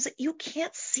oftentimes that you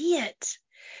can't see it.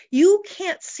 You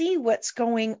can't see what's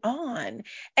going on.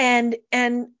 And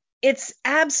it's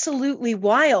absolutely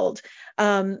wild.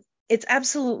 It's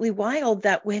absolutely wild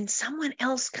that when someone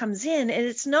else comes in, and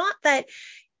it's not that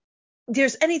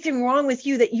there's anything wrong with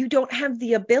you, that you don't have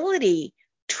the ability.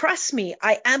 Trust me,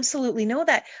 I absolutely know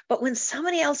that. But when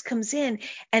somebody else comes in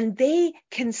and they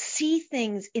can see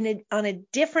things on a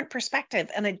different perspective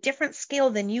and a different scale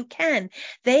than you can,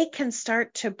 they can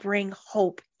start to bring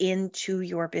hope into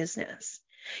your business.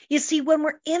 You see, when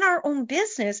we're in our own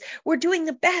business, we're doing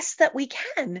the best that we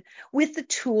can with the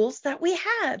tools that we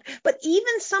have. But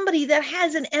even somebody that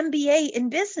has an MBA in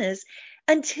business,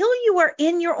 until you are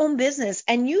in your own business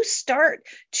and you start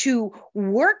to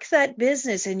work that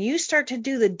business and you start to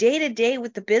do the day-to-day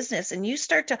with the business and you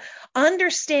start to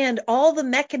understand all the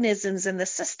mechanisms and the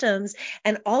systems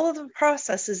and all of the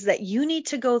processes that you need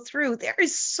to go through, there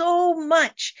is so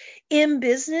much in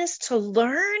business to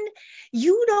learn.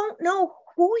 You don't know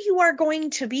who you are going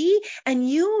to be, and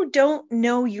you don't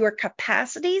know your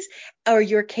capacities or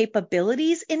your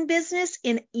capabilities in business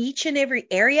in each and every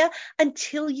area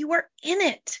until you are in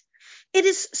it. It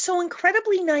is so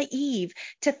incredibly naive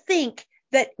to think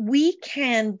that we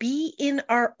can be in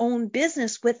our own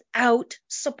business without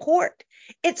support.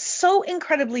 It's so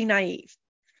incredibly naive.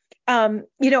 You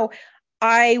know,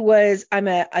 I'm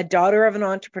a daughter of an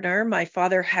entrepreneur. My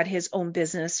father had his own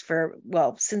business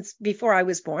since before I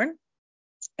was born.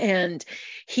 And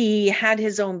he had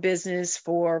his own business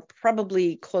for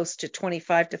probably close to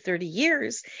 25 to 30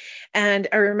 years. And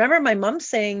I remember my mom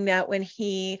saying that when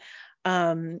he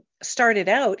started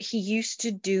out, he used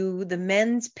to do the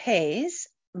men's pays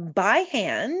by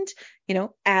hand,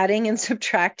 adding and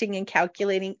subtracting and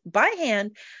calculating by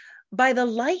hand by the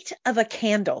light of a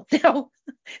candle. Now,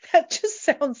 that just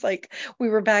sounds like we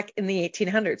were back in the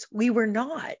 1800s. We were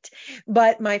not.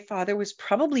 But my father was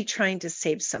probably trying to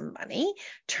save some money,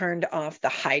 turned off the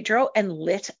hydro and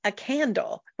lit a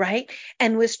candle, right?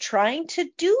 And was trying to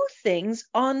do things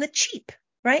on the cheap,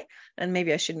 right? And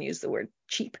maybe I shouldn't use the word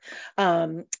cheap.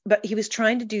 But he was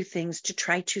trying to do things to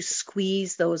try to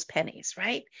squeeze those pennies,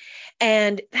 right?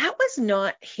 And that was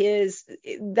not his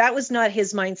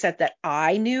mindset that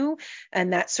I knew.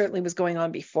 And that certainly was going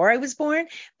on before I was born.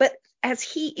 But as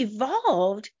he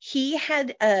evolved, he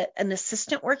had an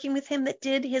assistant working with him that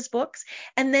did his books.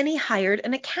 And then he hired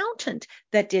an accountant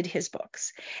that did his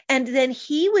books. And then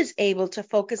he was able to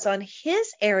focus on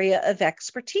his area of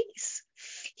expertise.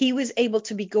 He was able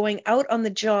to be going out on the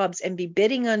jobs and be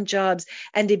bidding on jobs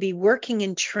and to be working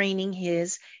and training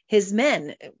his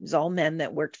men. It was all men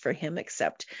that worked for him,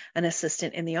 except an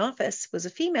assistant in the office was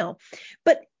a female.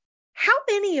 But how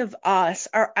many of us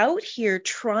are out here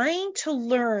trying to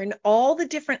learn all the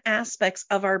different aspects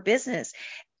of our business?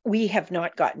 We have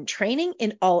not gotten training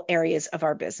in all areas of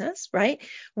our business, right?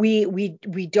 We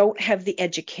don't have the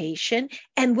education.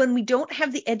 And when we don't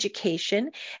have the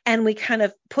education and we kind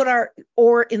of put our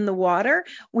oar in the water,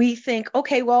 we think,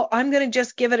 okay, well, I'm going to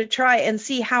just give it a try and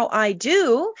see how I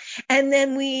do. And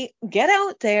then we get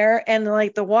out there and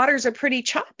like the waters are pretty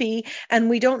choppy and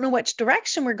we don't know which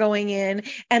direction we're going in.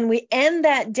 And we end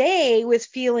that day with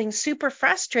feeling super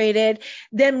frustrated.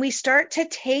 Then we start to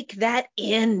take that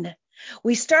in.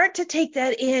 We start to take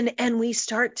that in and we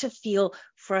start to feel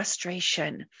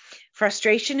frustration.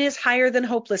 Frustration is higher than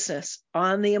hopelessness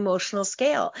on the emotional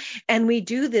scale. And we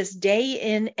do this day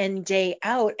in and day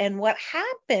out. And what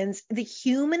happens, the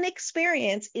human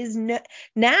experience is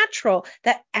natural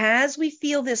that as we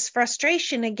feel this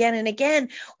frustration again and again,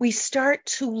 we start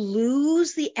to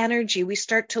lose the energy. We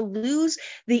start to lose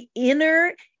the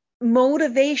inner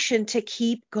motivation to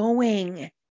keep going.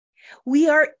 We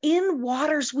are in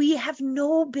waters we have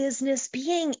no business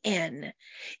being in.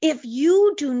 If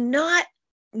you do not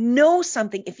know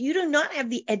something, if you do not have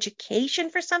the education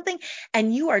for something,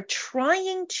 and you are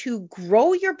trying to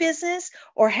grow your business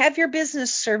or have your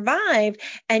business survive,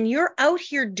 and you're out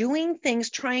here doing things,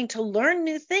 trying to learn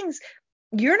new things,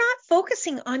 you're not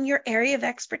focusing on your area of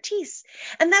expertise.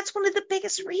 And that's one of the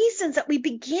biggest reasons that we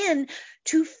begin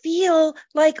to feel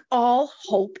like all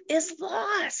hope is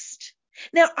lost.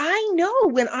 Now, I know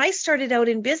when I started out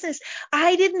in business,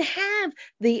 I didn't have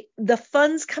the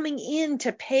funds coming in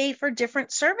to pay for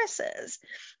different services.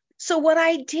 So what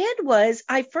I did was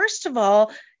I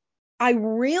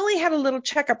really had a little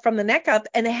checkup from the neck up,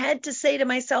 and I had to say to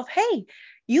myself, hey,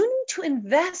 you need to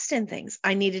invest in things.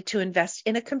 I needed to invest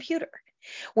in a computer.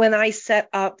 When I set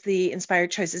up the Inspired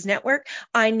Choices Network,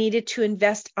 I needed to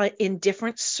invest in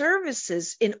different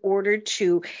services in order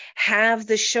to have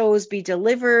the shows be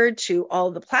delivered to all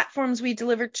the platforms we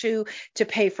deliver to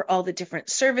pay for all the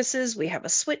different services. We have a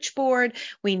switchboard.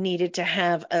 We needed to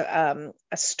have a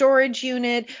storage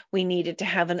unit. We needed to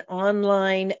have an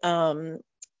online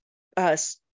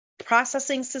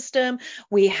processing system.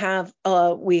 We have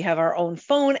our own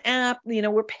phone app.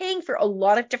 We're paying for a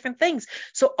lot of different things.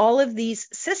 So all of these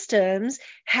systems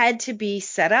had to be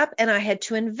set up, and I had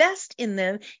to invest in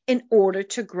them in order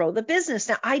to grow the business.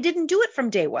 Now, I didn't do it from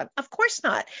day one, of course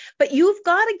not, but you've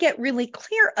got to get really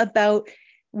clear about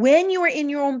when you are in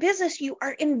your own business, you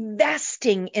are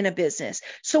investing in a business.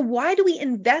 So why do we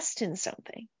invest in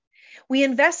something? We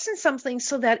invest in something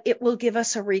so that it will give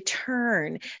us a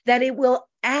return, that it will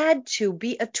add to,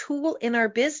 be a tool in our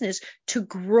business to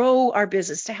grow our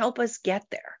business, to help us get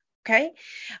there. Okay.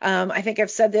 I think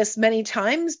I've said this many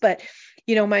times, but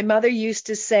my mother used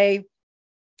to say,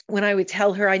 when I would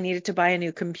tell her I needed to buy a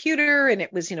new computer and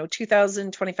it was,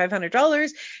 $2,000, $2,500,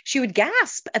 she would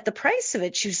gasp at the price of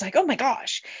it. She was like, oh my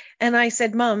gosh. And I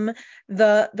said, Mom,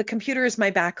 the computer is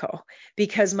my backhoe,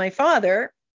 because my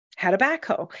father had a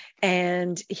backhoe,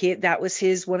 and that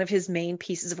was one of his main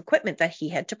pieces of equipment that he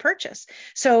had to purchase.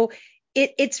 So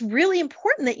it's really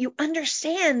important that you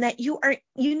understand that you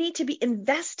need to be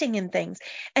investing in things.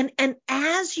 And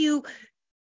as you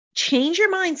change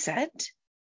your mindset,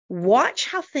 watch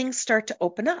how things start to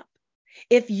open up.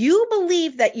 If you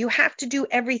believe that you have to do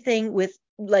everything with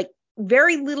like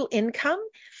very little income,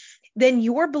 then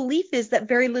your belief is that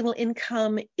very little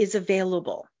income is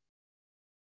available.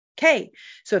 Okay,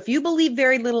 so if you believe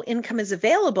very little income is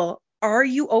available, are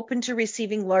you open to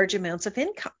receiving large amounts of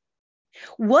income?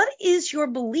 What is your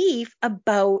belief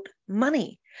about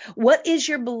money? What is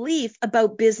your belief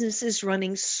about businesses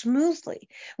running smoothly?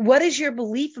 What is your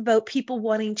belief about people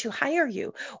wanting to hire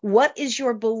you? What is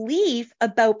your belief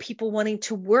about people wanting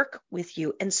to work with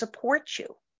you and support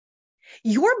you?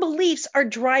 Your beliefs are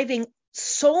driving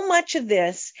so much of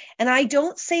this, and I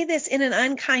don't say this in an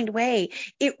unkind way.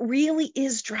 It really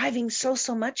is driving so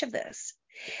much of this.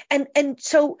 And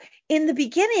so in the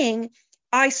beginning,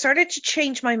 I started to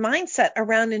change my mindset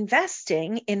around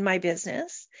investing in my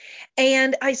business.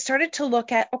 And I started to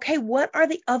look at, okay, what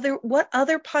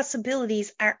other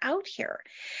possibilities are out here?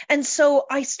 And so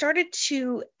I started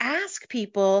to ask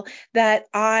people that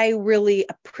I really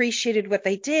appreciated what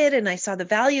they did and I saw the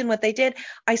value in what they did.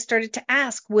 I started to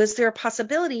ask, was there a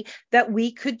possibility that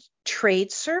we could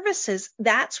trade services?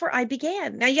 That's where I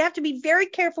began. Now you have to be very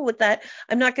careful with that.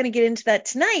 I'm not going to get into that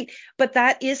tonight, but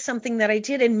that is something that I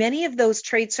did. And many of those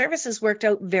trade services worked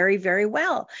out very, very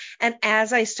well. And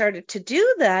as I started to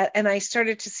do that, and I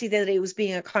started to see that it was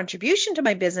being a contribution to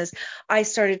my business, I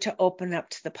started to open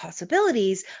up to the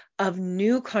possibilities of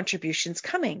new contributions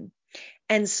coming.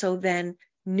 And so then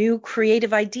new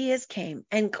creative ideas came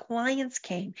and clients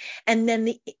came, and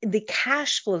then the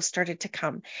cash flow started to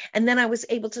come. And then I was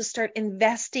able to start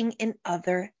investing in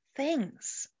other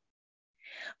things.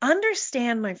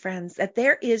 Understand, my friends, that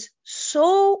there is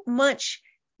so many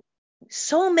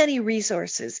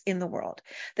resources in the world.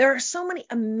 There are so many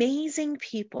amazing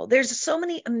people. There's so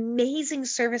many amazing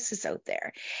services out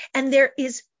there. And there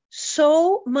is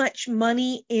so much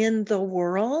money in the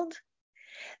world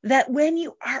that when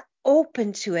you are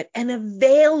open to it and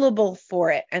available for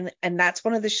it, and that's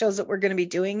one of the shows that we're going to be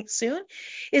doing soon,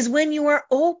 is when you are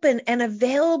open and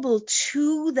available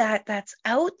to that's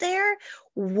out there,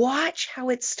 watch how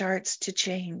it starts to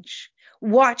change.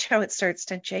 Watch how it starts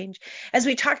to change. As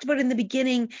we talked about in the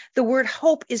beginning, the word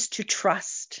hope is to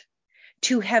trust,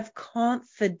 to have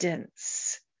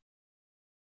confidence,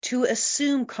 to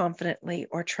assume confidently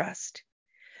or trust.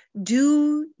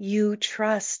 Do you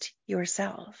trust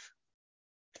yourself?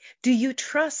 Do you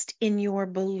trust in your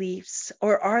beliefs,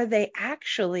 or are they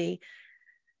actually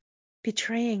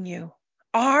betraying you?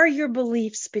 Are your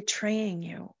beliefs betraying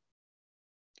you?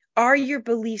 Are your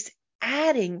beliefs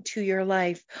adding to your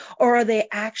life, or are they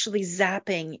actually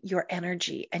zapping your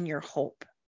energy and your hope?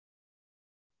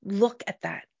 Look at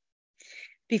that.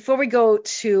 Before we go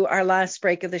to our last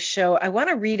break of the show, I want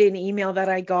to read an email that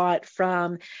I got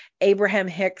from Abraham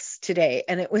Hicks today.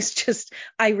 And it was just,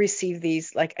 I received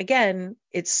these, like, again,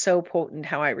 it's so potent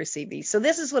how I receive these. So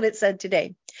this is what it said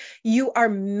today. You are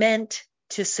meant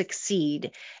to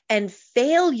succeed, and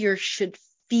failure should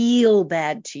feel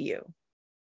bad to you.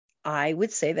 I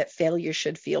would say that failure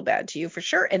should feel bad to you for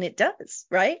sure. And it does,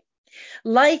 right?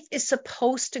 Life is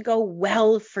supposed to go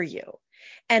well for you.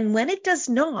 And when it does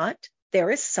not, there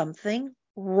is something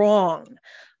wrong.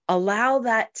 Allow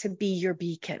that to be your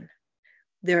beacon.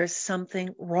 There is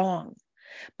something wrong.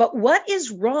 But what is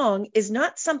wrong is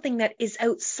not something that is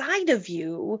outside of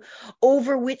you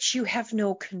over which you have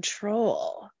no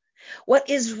control. What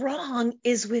is wrong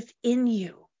is within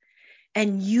you,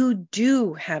 and you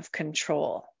do have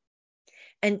control.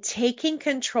 And taking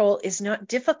control is not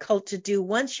difficult to do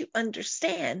once you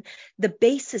understand the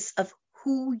basis of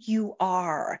who you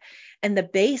are and the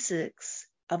basics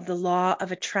of the law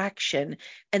of attraction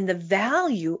and the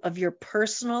value of your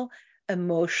personal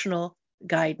emotional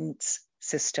guidance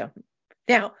system.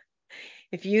 Now,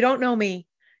 if you don't know me,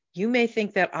 you may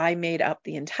think that I made up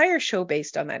the entire show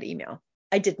based on that email.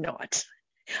 I did not.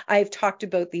 I've talked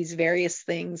about these various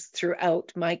things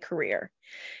throughout my career.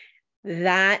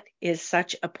 That is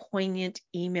such a poignant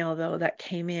email, though, that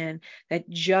came in that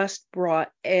just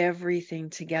brought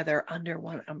everything together under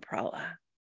one umbrella.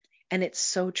 And it's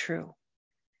so true.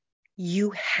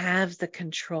 You have the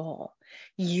control.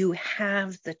 You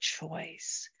have the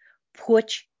choice.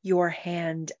 Put your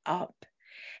hand up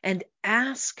and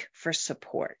ask for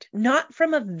support, not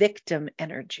from a victim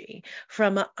energy,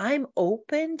 from a I'm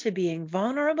open to being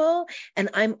vulnerable and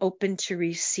I'm open to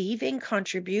receiving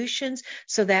contributions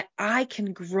so that I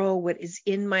can grow what is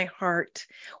in my heart,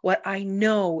 what I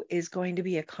know is going to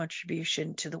be a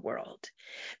contribution to the world.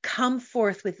 Come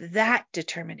forth with that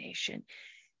determination.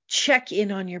 Check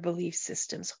in on your belief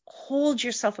systems. Hold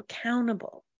yourself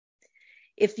accountable.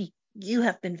 If you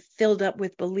have been filled up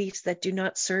with beliefs that do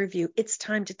not serve you, it's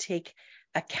time to take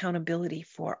accountability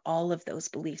for all of those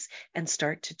beliefs and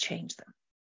start to change them.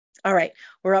 All right,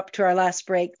 we're up to our last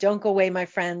break. Don't go away, my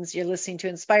friends. You're listening to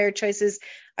Inspired Choices.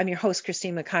 I'm your host,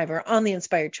 Christine McIver, on the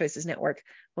Inspired Choices Network.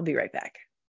 We'll be right back.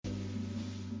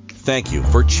 Thank you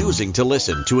for choosing to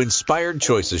listen to Inspired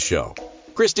Choices Show.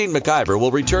 Christine McIver will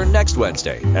return next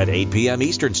Wednesday at 8 p.m.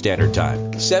 Eastern Standard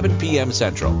Time, 7 p.m.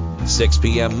 Central, 6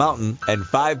 p.m. Mountain, and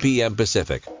 5 p.m.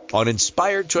 Pacific on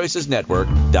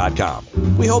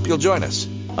InspiredChoicesNetwork.com. We hope you'll join us.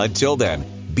 Until then,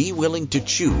 be willing to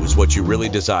choose what you really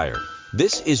desire.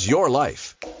 This is your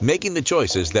life, making the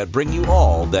choices that bring you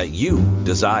all that you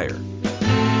desire.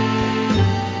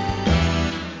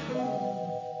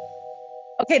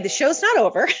 Okay, the show's not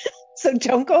over, so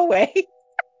don't go away.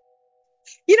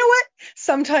 You know what?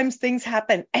 Sometimes things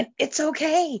happen and it's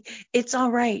okay. It's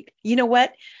all right. You know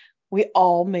what? We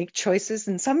all make choices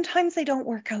and sometimes they don't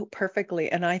work out perfectly.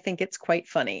 And I think it's quite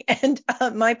funny. And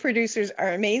my producers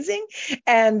are amazing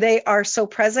and they are so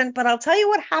present. But I'll tell you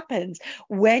what happens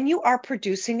when you are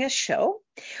producing a show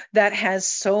that has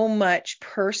so much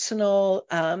personal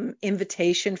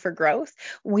invitation for growth.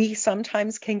 We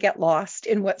sometimes can get lost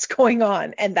in what's going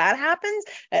on. And that happens.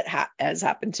 It has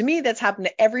happened to me. That's happened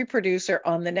to every producer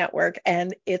on the network.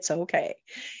 And it's okay.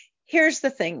 Here's the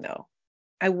thing, though.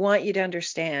 I want you to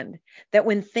understand that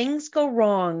when things go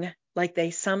wrong, like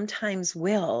they sometimes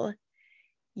will,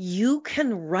 you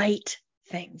can right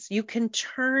things. You can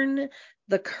turn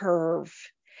the curve.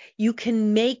 You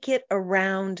can make it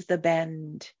around the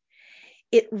bend.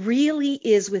 It really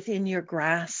is within your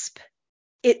grasp.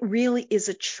 It really is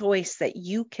a choice that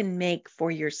you can make for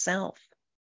yourself.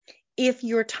 If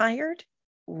you're tired,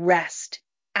 rest.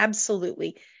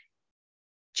 Absolutely.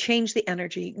 Change the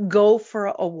energy. Go for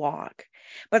a walk.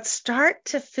 But start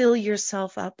to fill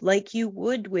yourself up like you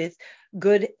would with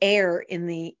good air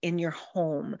in your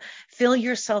home. Fill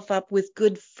yourself up with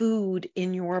good food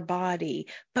in your body.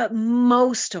 But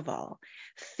most of all,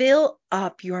 fill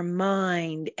up your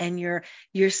mind and your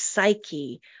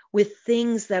psyche with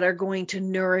things that are going to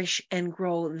nourish and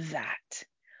grow that.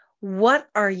 What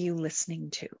are you listening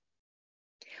to?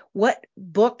 What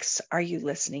books are you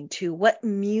listening to? What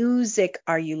music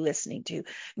are you listening to?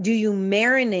 Do you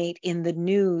marinate in the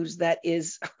news that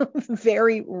is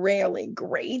very rarely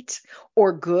great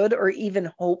or good or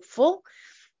even hopeful?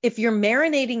 If you're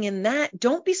marinating in that,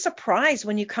 don't be surprised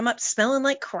when you come up smelling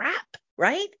like crap,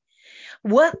 right?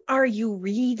 What are you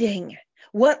reading?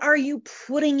 What are you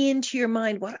putting into your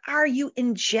mind? What are you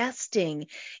ingesting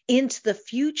into the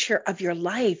future of your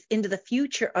life, into the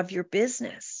future of your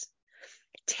business?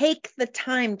 Take the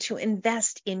time to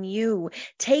invest in you.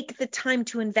 Take the time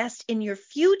to invest in your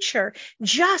future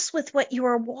just with what you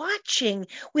are watching,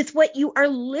 with what you are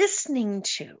listening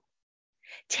to.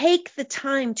 Take the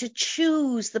time to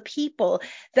choose the people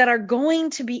that are going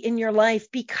to be in your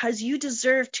life because you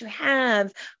deserve to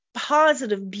have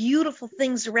positive, beautiful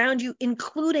things around you,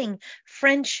 including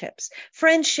friendships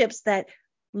that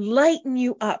lighten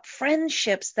you up,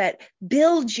 friendships that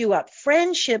build you up,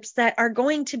 friendships that are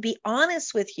going to be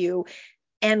honest with you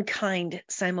and kind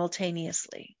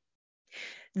simultaneously.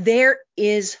 There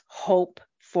is hope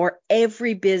for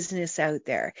every business out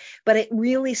there, but it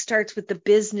really starts with the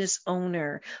business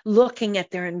owner looking at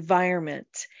their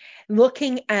environment,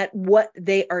 looking at what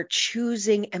they are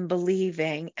choosing and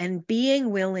believing, and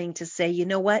being willing to say, you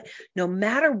know what, no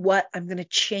matter what, I'm going to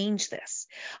change this.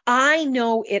 I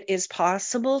know it is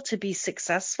possible to be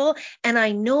successful, and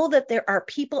I know that there are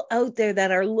people out there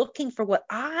that are looking for what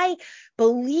I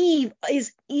believe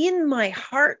is in my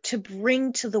heart to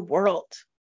bring to the world.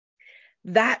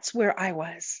 That's where I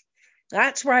was.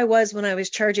 That's where I was when I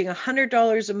was charging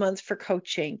 $100 a month for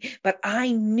coaching. But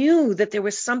I knew that there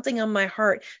was something on my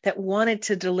heart that wanted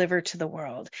to deliver to the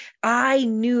world. I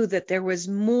knew that there was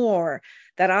more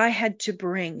that I had to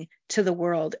bring to the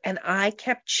world. And I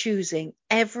kept choosing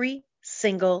every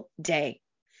single day.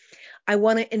 I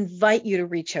want to invite you to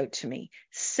reach out to me.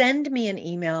 Send me an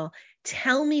email.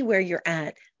 Tell me where you're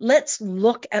at. Let's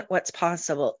look at what's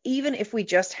possible. Even if we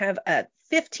just have a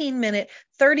 15-minute,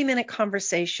 30-minute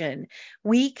conversation,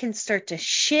 we can start to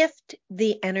shift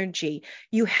the energy.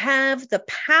 You have the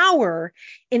power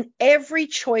in every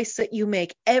choice that you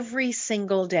make every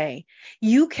single day.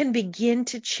 You can begin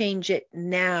to change it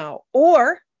now,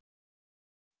 or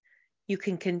you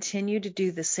can continue to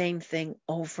do the same thing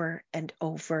over and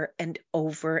over and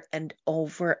over and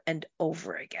over and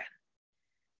over again.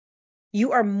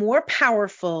 You are more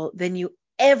powerful than you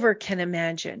ever can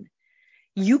imagine.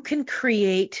 You can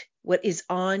create what is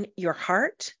on your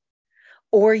heart,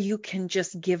 or you can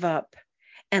just give up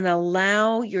and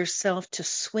allow yourself to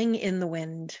swing in the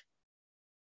wind.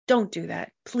 Don't do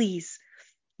that, please.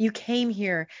 You came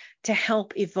here to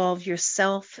help evolve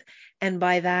yourself, and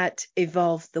by that,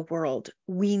 evolve the world.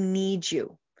 We need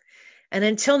you. And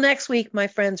until next week, my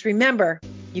friends, remember,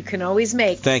 you can always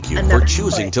make Thank you another for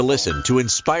choosing choice. to listen to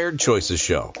Inspired Choices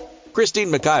Show.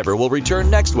 Christine McIver will return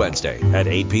next Wednesday at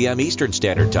 8 p.m. Eastern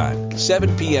Standard Time,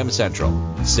 7 p.m.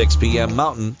 Central, 6 p.m.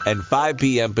 Mountain, and 5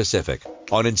 p.m. Pacific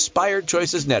on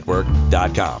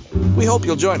InspiredChoicesNetwork.com. We hope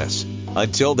you'll join us.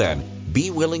 Until then, be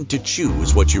willing to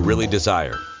choose what you really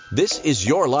desire. This is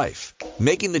your life,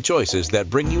 making the choices that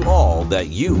bring you all that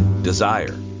you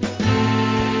desire.